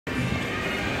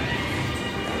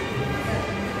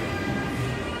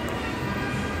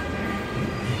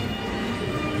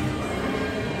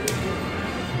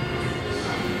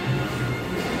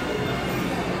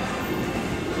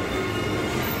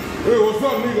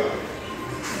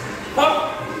Up.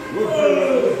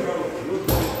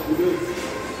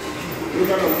 Look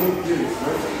at the move things,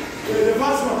 man. The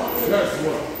fast one. That's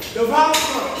what. The fast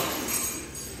one.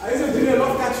 I used to do the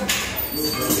love catch you.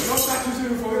 Love catch you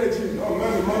for the gym. No, man,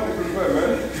 the man they prefer, man.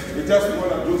 We just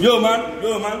want to do. Yo, man. We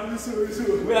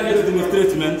are here to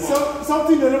demonstrate, man.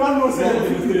 Something the never knows.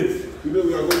 Demonstrate. Today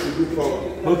we are going to do power.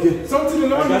 Okay. Something the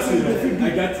never knows. I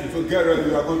got you. So get ready,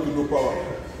 we are going to do power.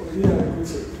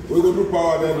 We will do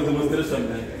power then. Demonstration,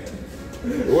 man.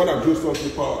 We want to do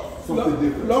something power. Something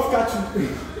different. Love catch you.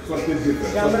 Something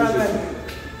different. Cameraman.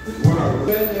 What are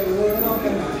we? I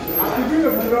can do the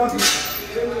photography.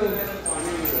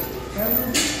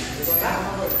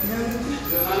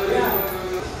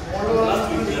 Last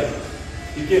week, yeah.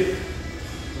 He came.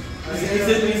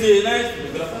 He's a nice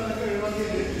photographer.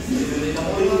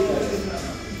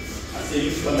 I say you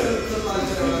should come here.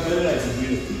 Very nice and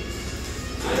beautiful.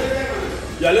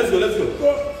 Yeah, let's go.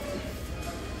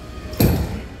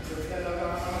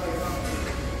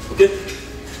 Okay.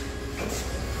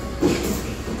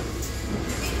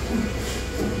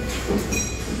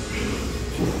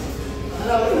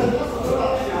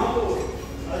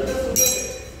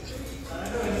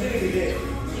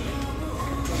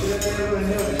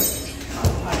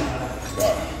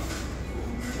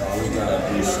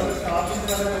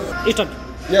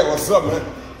 Yeah, what's up, man?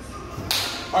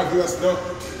 Our viewers, now,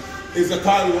 it's the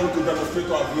time we want to demonstrate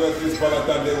to our viewers this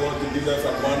Valentine. They want to give us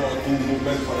a 1 or 2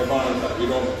 movements for the Valentine, you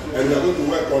know. And we are going to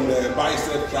work on the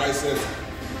bicep, triceps.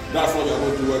 That's what we are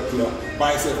going to work to,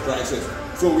 bicep, triceps.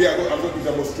 So I'm going to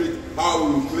demonstrate how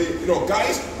we play. You know,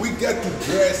 guys, we get to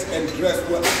dress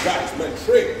well. Guys, man,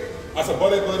 train. As a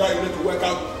bodybuilder, you need to work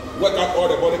out all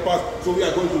the body parts. So we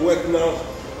are going to work now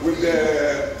with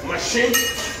the machine.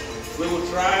 We will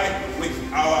try with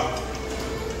our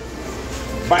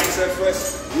bicep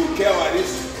first. We'll curl like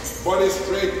this, body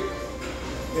straight,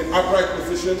 in upright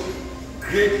position.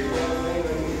 Keep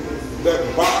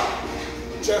the bar,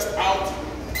 chest out.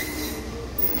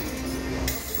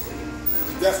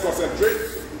 Just concentrate.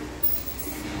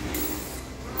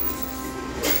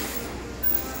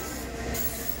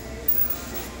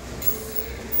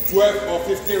 $12 or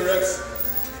 15 reps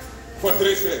for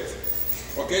 3 sets.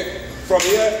 Okay? From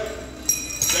here,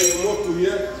 then you move to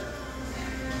here.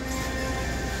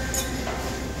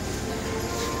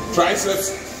 Triceps.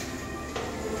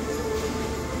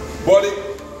 Body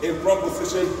in front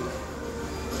position.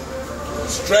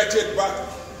 Stretch it back.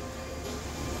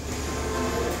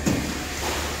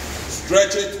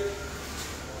 Stretch it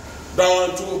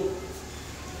down to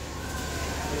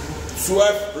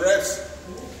 12 reps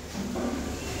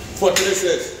for 3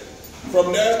 sets.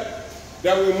 From there,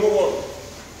 then we move on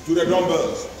to the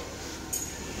dumbbells.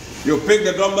 You pick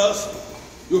the dumbbells,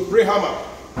 you pre-hammer,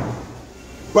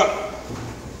 but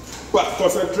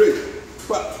concentrate,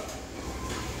 but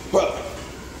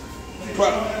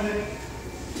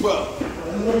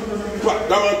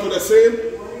down to the same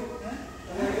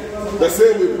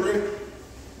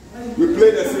we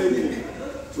play the same thing.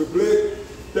 We play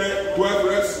 12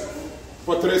 reps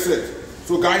for 3 sets.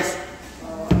 So guys,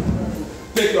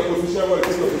 take your position.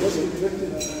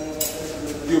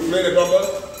 You play the dumbbell?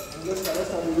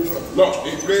 No,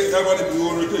 you play everybody, you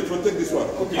will rotate. So take this one.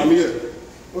 Okay. I'm here.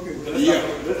 Okay. Yeah.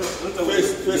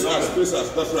 Face us.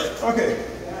 That's right. Okay.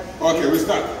 Okay, we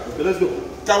start. Okay, let's go.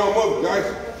 Come on, move, guys.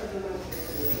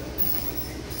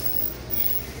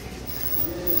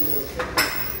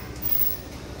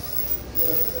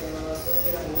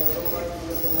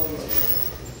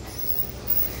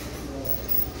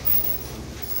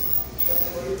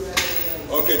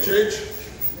 Okay, change.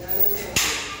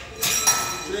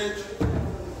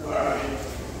 All right.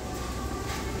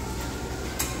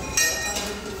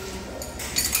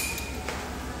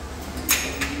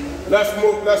 Let's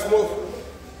move.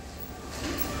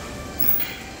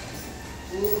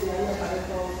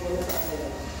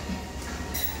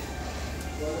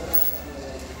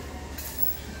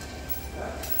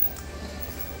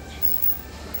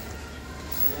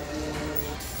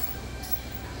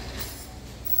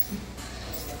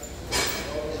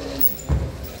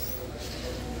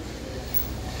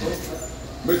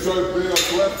 Make sure you play on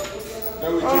 12.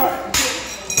 Then we change.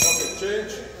 Okay,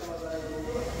 change.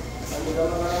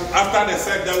 After the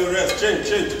set, then we rest. Change.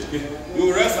 You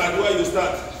rest at where you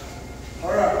start.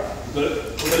 All right.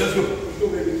 Okay, let's go. Let's go,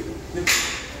 baby.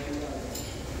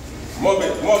 Move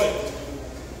it.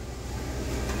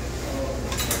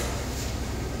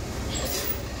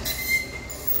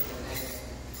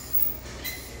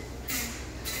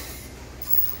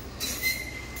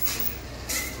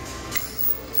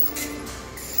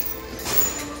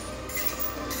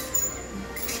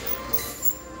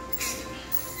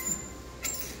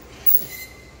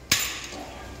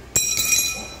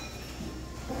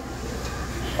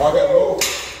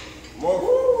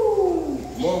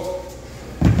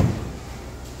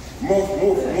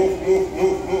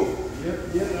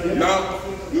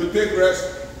 you take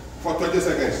rest for 20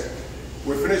 seconds.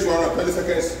 We finish 1 round, 20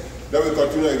 seconds, then we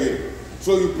continue again.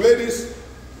 So you play this,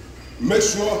 make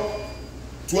sure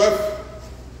 12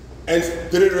 and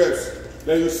 3 reps.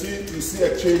 Then you see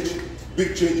a change,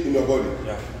 big change in your body.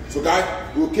 Yeah. So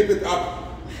guys, we'll keep it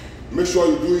up. Make sure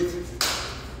you do it.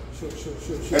 Sure.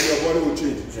 And your body will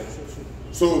change. Sure.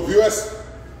 So viewers,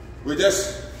 we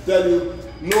just tell you,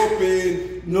 no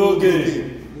pain, No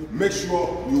gain. Make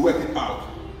sure you work it out.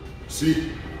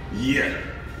 See? Yeah.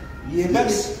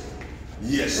 Yes.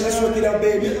 Yes. Let's work it out,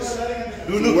 baby.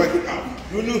 Lulu. Work it out.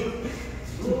 Lulu.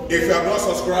 If you have not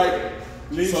subscribed,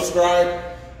 please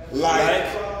subscribe, like,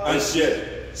 and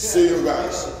share. See you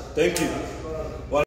guys. Thank you.